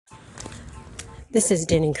This is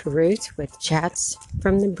Denny Caruth with Chats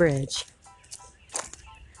from the Bridge.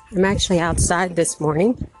 I'm actually outside this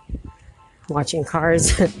morning watching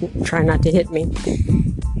cars try not to hit me,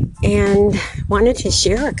 and wanted to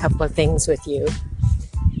share a couple of things with you.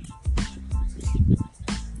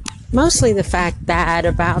 Mostly the fact that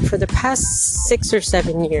for the past 6 or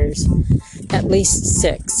 7 years, at least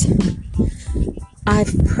 6,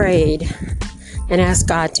 I've prayed and asked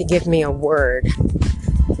God to give me a word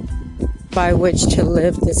by which to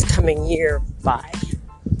live this coming year by.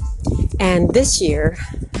 And this year,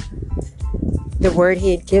 the word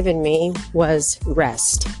he had given me was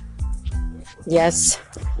rest. Yes,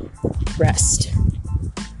 rest.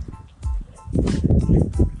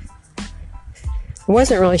 I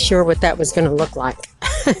wasn't really sure what that was going to look like.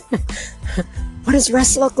 What does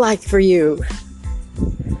rest look like for you?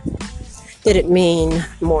 Did it mean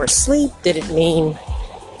more sleep? Did it mean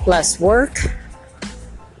less work?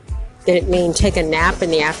 Did it mean take a nap in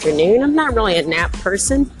the afternoon? I'm not really a nap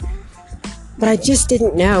person, but I just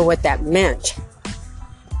didn't know what that meant.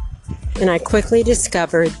 And I quickly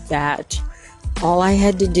discovered that all I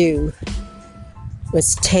had to do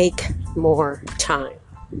was take more time.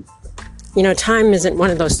 You know, time isn't one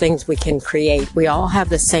of those things we can create. We all have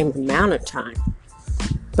the same amount of time.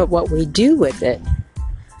 But what we do with it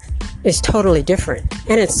is totally different.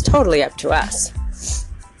 And it's totally up to us.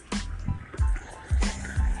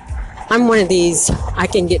 I'm one of these, I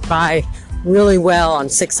can get by really well on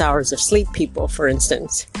 6 hours of sleep people, for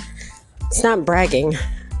instance. It's not bragging.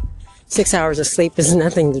 6 hours of sleep is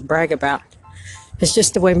nothing to brag about. It's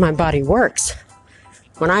just the way my body works.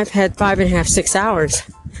 When I've had 5.5, 6 hours,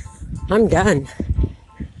 I'm done.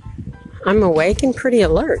 I'm awake and pretty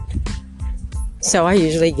alert. So I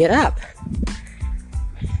usually get up.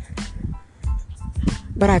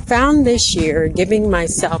 But I found this year giving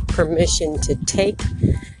myself permission to take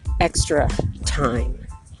extra time.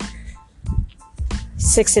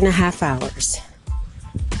 6.5 hours.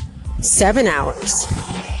 7 hours.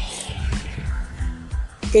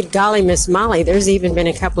 Good golly, Miss Molly, there's even been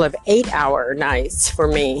a couple of 8-hour nights for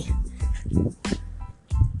me.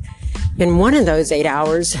 And one of those 8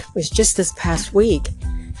 hours was just this past week.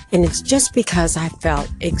 And it's just because I felt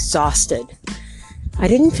exhausted. I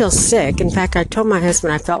didn't feel sick. In fact, I told my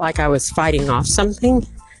husband I felt like I was fighting off something.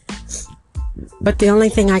 But the only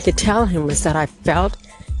thing I could tell him was that I felt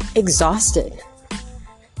exhausted.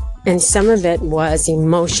 And some of it was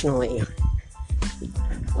emotionally.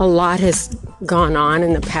 A lot has gone on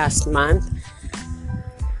in the past month.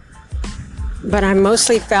 But I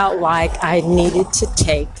mostly felt like I needed to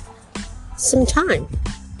take some time.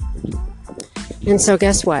 And so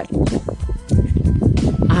guess what?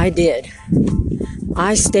 I did.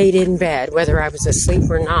 I stayed in bed, whether I was asleep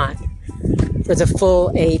or not, for the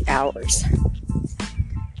full 8 hours.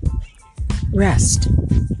 Rest.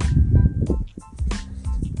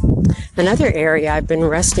 Another area I've been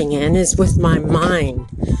resting in is with my mind,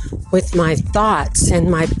 with my thoughts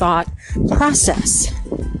and my thought process.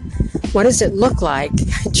 What does it look like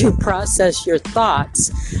to process your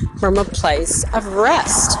thoughts from a place of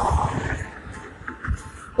rest?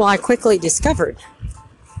 Well, I quickly discovered,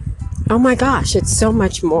 oh my gosh, it's so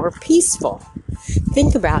much more peaceful.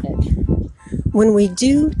 Think about it. When we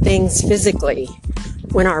do things physically,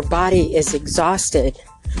 when our body is exhausted,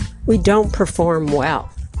 we don't perform well.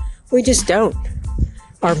 We just don't.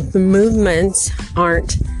 Our movements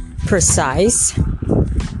aren't precise.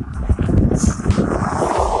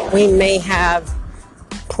 We may have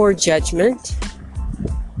poor judgment.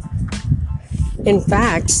 In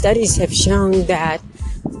fact, studies have shown that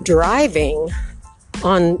driving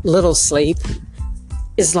on little sleep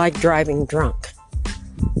is like driving drunk.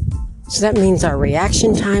 So that means our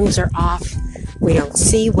reaction times are off. We don't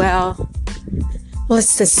see well. Well,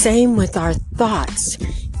 it's the same with our thoughts.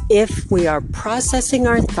 If we are processing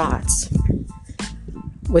our thoughts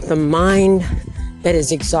with a mind that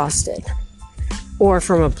is exhausted, or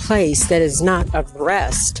from a place that is not of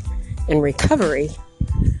rest and recovery,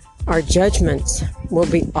 our judgments will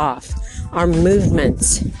be off. Our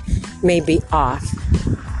movements may be off.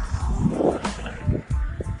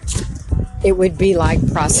 It would be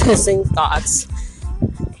like processing thoughts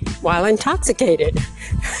while intoxicated.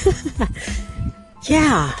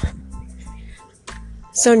 Yeah.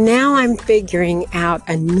 So now I'm figuring out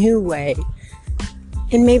a new way,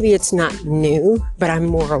 and maybe it's not new, but I'm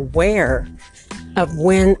more aware of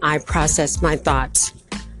when I process my thoughts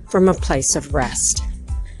from a place of rest.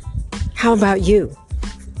 How about you?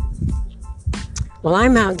 Well,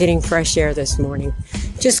 I'm out getting fresh air this morning,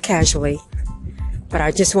 just casually, but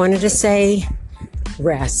I just wanted to say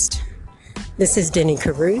rest. This is Denny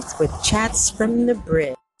Caruth with Chats from the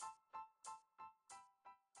Bridge.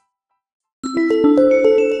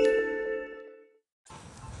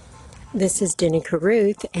 This is Denny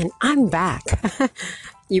Caruth, and I'm back.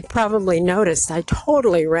 You probably noticed I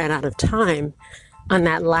totally ran out of time on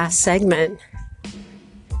that last segment.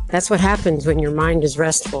 That's what happens when your mind is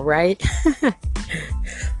restful, right?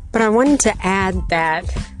 But I wanted to add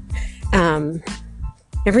that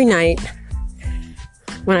every night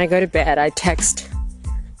when I go to bed, I text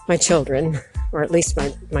my children, or at least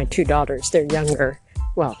my two daughters. They're younger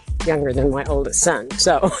than my oldest son,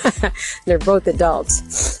 so they're both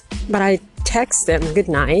adults. But I text them good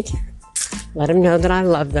night, let them know that I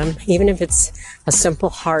love them, even if it's a simple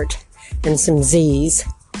heart and some Z's.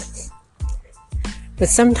 But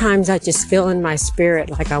sometimes I just feel in my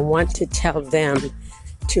spirit like I want to tell them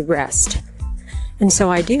to rest. And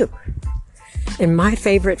so I do. And my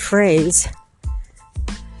favorite phrase,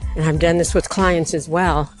 and I've done this with clients as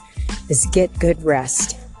well, is get good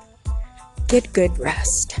rest. Get good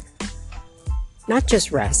rest. Not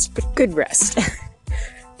just rest, but good rest.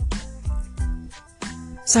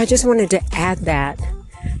 So I just wanted to add that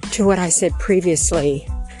to what I said previously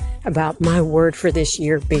about my word for this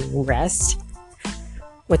year being rest.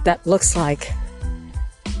 What that looks like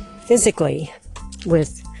physically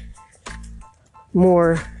with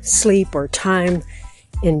more sleep or time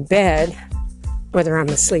in bed, whether I'm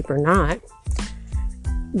asleep or not,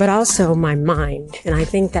 but also my mind. And I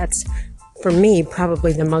think that's, for me,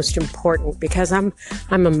 probably the most important, because I'm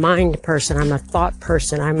a mind person, I'm a thought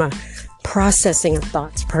person, I'm a processing of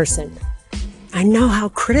thoughts person. I know how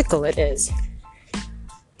critical it is.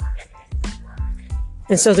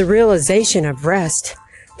 And so the realization of rest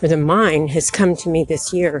for the mind has come to me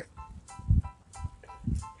this year.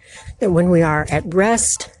 That when we are at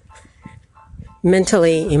rest,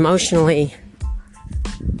 mentally, emotionally,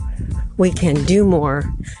 we can do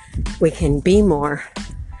more, we can be more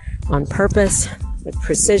on purpose, with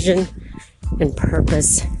precision, and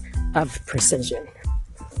purpose of precision.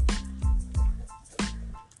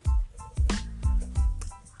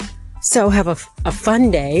 So have a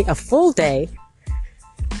fun day, a full day,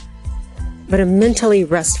 but a mentally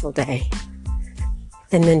restful day.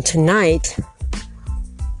 And then tonight,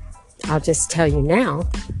 I'll just tell you now,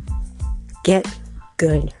 get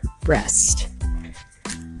good rest.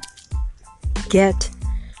 Get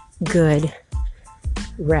good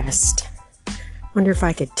rest. Wonder if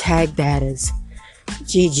I could tag that as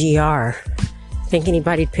GGR. Think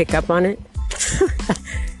anybody'd pick up on it?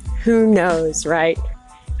 Who knows, right?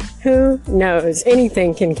 Who knows?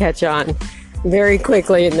 Anything can catch on very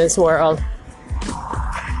quickly in this world.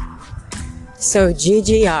 So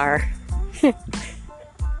GGR.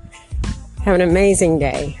 Have an amazing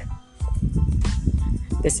day.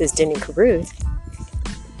 This is Denny Caruth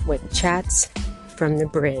with Chats from the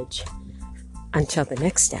Bridge. Until the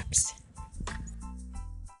next steps.